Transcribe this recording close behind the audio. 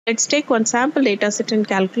Let's take one sample data set and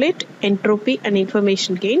calculate entropy and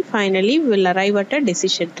information gain. Finally, we will arrive at a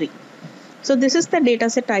decision tree. So this is the data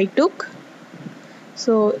set I took.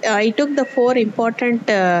 So I took the 4 important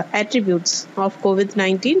attributes of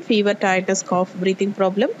COVID-19: fever, tiredness, cough, breathing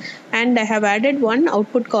problem, and I have added one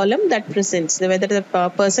output column that presents whether the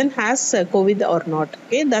person has COVID or not.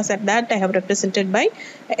 Okay, thus at that I have represented by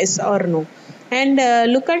yes or no. And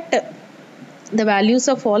look at the values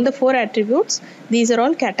of all the 4 attributes. These are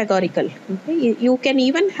all categorical. Okay? You can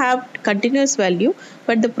even have continuous value,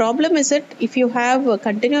 but the problem is that if you have a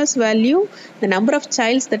continuous value, the number of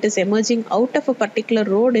childs that is emerging out of a particular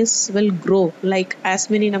road will grow like as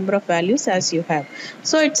many number of values as you have.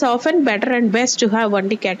 So it's often better and best to have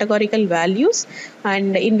only categorical values,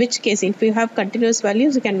 and in which case if you have continuous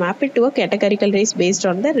values, you can map it to a categorical race based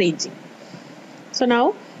on the ranging. So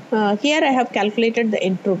now here I have calculated the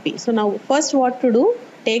entropy. So now first what to do,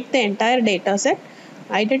 take the entire data set,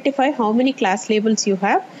 identify how many class labels you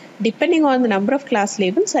have. Depending on the number of class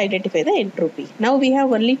labels, identify the entropy. Now we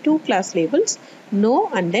have only 2 class labels, no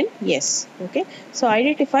and then yes. Okay. So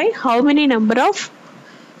identify how many number of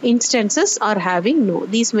instances are having no.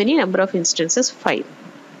 These many number of instances, 5.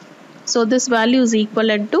 So this value is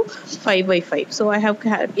equivalent to 5 by 5. So I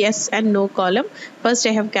have yes and no column. First I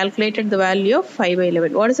have calculated the value of 5 by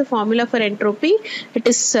 11. What is the formula for entropy? It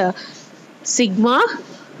is sigma,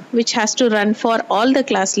 which has to run for all the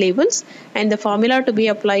class labels, and the formula to be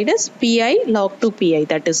applied is pi log 2 pi.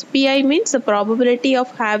 That is, pi means the probability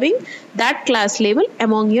of having that class label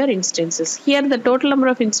among your instances. Here the total number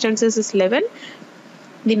of instances is 11.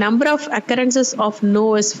 The number of occurrences of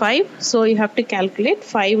no is 5. So you have to calculate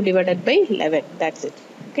 5 divided by 11. That's it.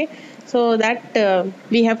 Okay. So that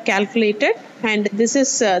we have calculated, and this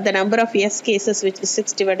is the number of yes cases, which is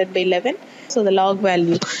 6 divided by 11. So the log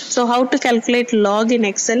value. So how to calculate log in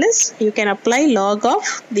Excel is, you can apply log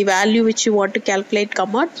of the value which you want to calculate,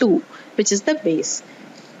 comma 2, which is the base.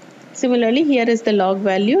 Similarly, here is the log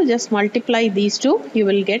value. Just multiply these two, you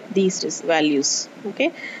will get these values.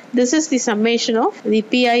 Okay. This is the summation of the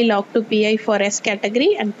pi log to pi for S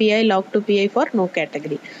category and pi log to pi for no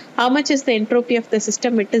category. How much is the entropy of the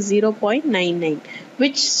system? It is 0.99,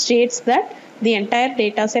 which states that the entire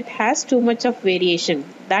data set has too much of variation.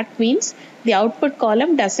 That means the output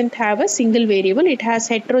column doesn't have a single variable, it has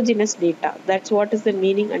heterogeneous data. That's what is the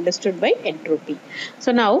meaning understood by entropy.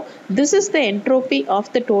 So now this is the entropy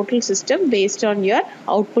of the total system based on your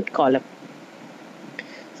output column.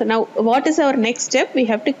 So now what is our next step? We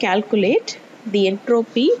have to calculate the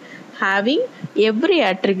entropy having every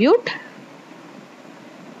attribute,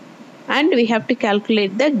 and we have to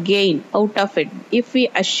calculate the gain out of it. If we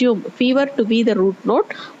assume fever to be the root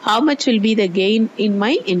node, how much will be the gain in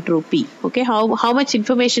my entropy? Okay, how much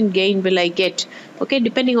information gain will I get? Okay,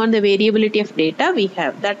 depending on the variability of data we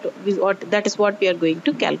have, that is what we are going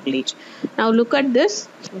to calculate. Now look at this.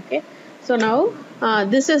 Okay, so now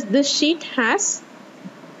this sheet has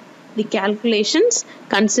the calculations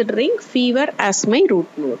considering fever as my root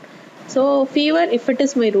node. So fever, if it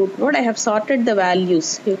is my root node, I have sorted the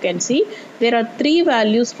values. You can see there are 3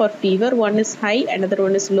 values for fever. One is high, another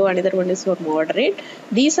one is low, another one is for moderate.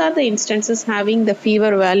 These are the instances having the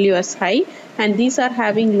fever value as high, and these are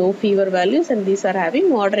having low fever values, and these are having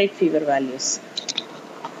moderate fever values.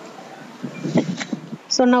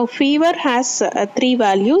 So now fever has 3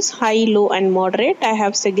 values, high, low and moderate. I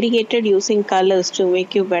have segregated using colors to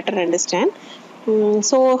make you better understand.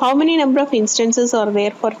 So how many number of instances are there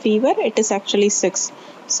for fever? It is actually 6.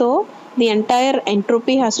 So the entire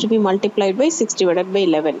entropy has to be multiplied by 6 divided by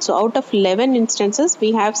 11. So out of 11 instances,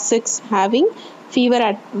 we have 6 having fever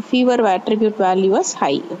attribute value as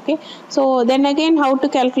high. Okay. So then again, how to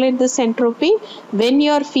calculate this entropy? When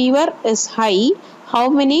your fever is high, how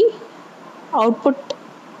many output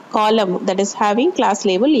column that is having class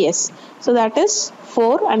label yes? So that is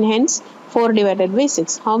 4, and hence 4 divided by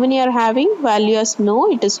 6. How many are having value as no?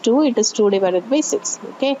 It is 2. It is 2 divided by 6.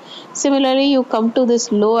 Okay. Similarly, you come to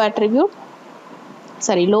this low value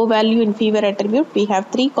in fever attribute. We have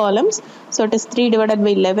 3 columns. So it is 3 divided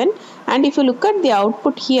by 11. And if you look at the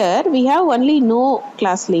output here, we have only no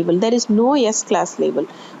class label. There is no yes class label.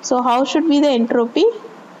 So how should be the entropy?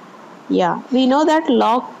 Yeah, we know that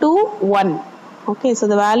log to 1. Okay, so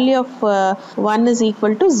the value of 1 is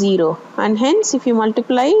equal to 0, and hence if you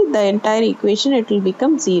multiply the entire equation, it will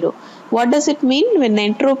become 0. What does it mean? When the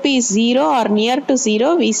entropy is 0 or near to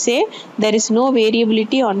 0, we say there is no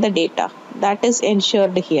variability on the data. That is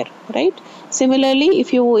ensured here, right? Similarly,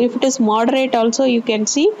 if it is moderate also, you can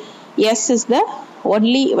see yes is the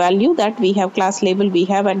only value that we have, class label we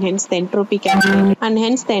have, and hence the entropy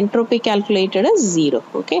calculated is 0.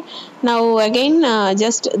 Okay, now again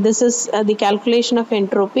just this is the calculation of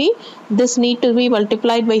entropy. This need to be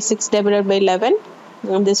multiplied by 6 divided by 11,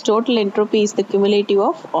 and this total entropy is the cumulative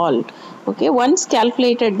of all. Okay, once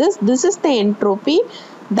calculated this is the entropy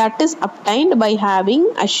that is obtained by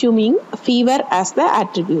assuming fever as the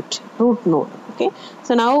attribute, root node. Okay,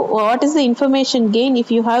 so now what is the information gain if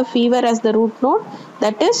you have fever as the root node?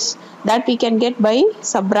 That we can get by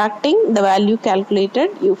subtracting the value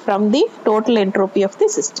calculated from the total entropy of the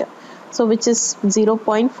system, so which is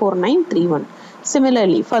 0.4931.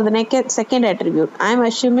 Similarly, for the second attribute, I am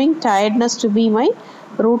assuming tiredness to be my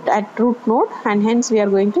root node, and hence we are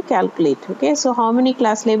going to calculate. Okay, so how many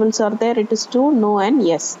class labels are there? It is 2, no and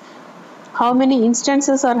yes. How many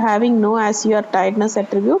instances are having no as your tiredness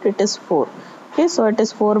attribute? It is 4. Okay, so it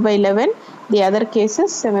is 4 by 11. The other case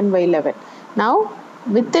is 7 by 11. Now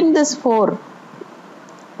within this 4,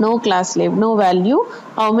 no class label, no value.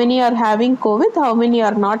 How many are having COVID? How many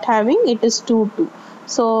are not having? It is 2, 2.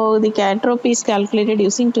 So the entropy is calculated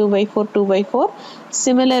using 2 by 4, 2 by 4.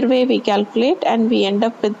 Similar way we calculate and we end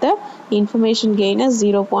up with the information gain as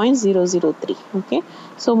 0.003. Okay.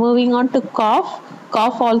 So moving on to cough.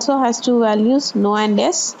 Cough also has 2 values, no and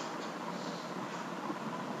yes.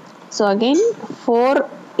 So again 4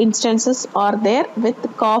 instances are there with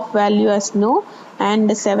cough value as no,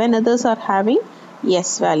 and 7 others are having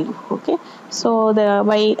yes value. Okay, so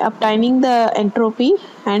by obtaining the entropy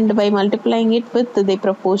and by multiplying it with the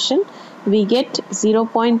proportion, we get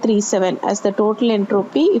 0.37 as the total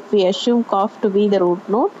entropy if we assume cough to be the root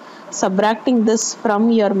node. Subtracting this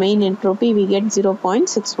from your main entropy, we get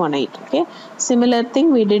 0.618. Okay, similar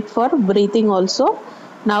thing we did for breathing also.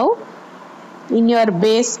 Now in your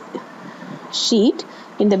base sheet,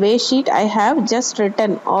 I have just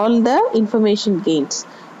written all the information gains.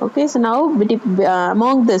 Okay, so now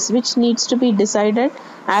among this, which needs to be decided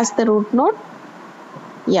as the root node?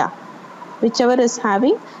 Yeah, whichever is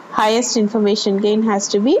having highest information gain has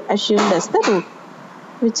to be assumed as the root.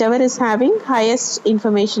 Whichever is having highest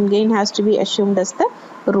information gain has to be assumed as the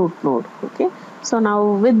root node. Okay, so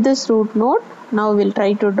now with this root node, now we'll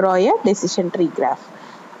try to draw a decision tree graph.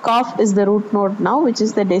 Cough is the root node now, which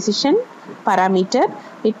is the decision parameter.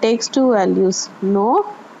 It takes 2 values,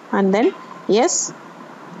 no and then yes.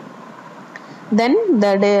 Then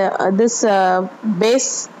this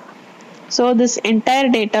base. So this entire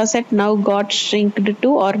data set now got shrinked to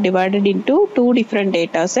or divided into 2 different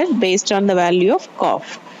data sets based on the value of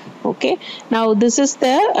cough. Okay, now this is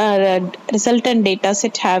the resultant data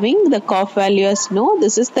set having the cough value as no.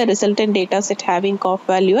 This is the resultant data set having cough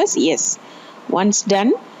value as yes. Once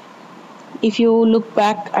done, if you look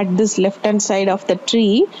back at this left hand side of the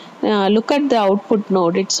tree, look at the output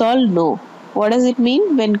node. It's all no. What does it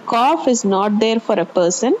mean? When cough is not there for a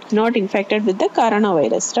person, not infected with the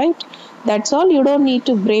coronavirus, right? That's all. You don't need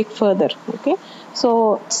to break further. Okay,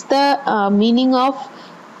 so it's the meaning of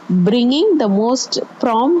bringing the most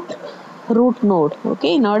prompt root node,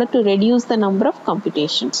 okay, in order to reduce the number of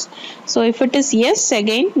computations. So if it is yes,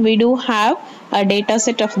 again we do have a data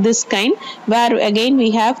set of this kind, where again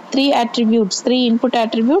we have 3 attributes, 3 input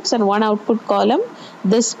attributes and 1 output column.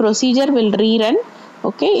 This procedure will rerun,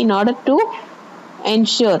 okay, in order to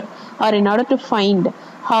ensure or in order to find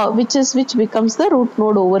which becomes the root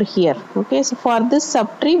node over here. Okay, so for this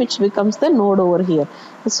subtree, which becomes the node over here.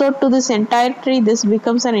 So to this entire tree, this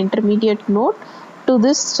becomes an intermediate node. To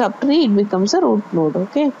this subtree, it becomes a root node.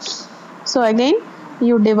 Okay, so again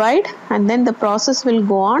you divide and then the process will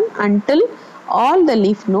go on until all the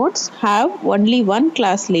leaf nodes have only one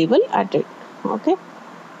class label at it. Okay,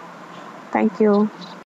 thank you.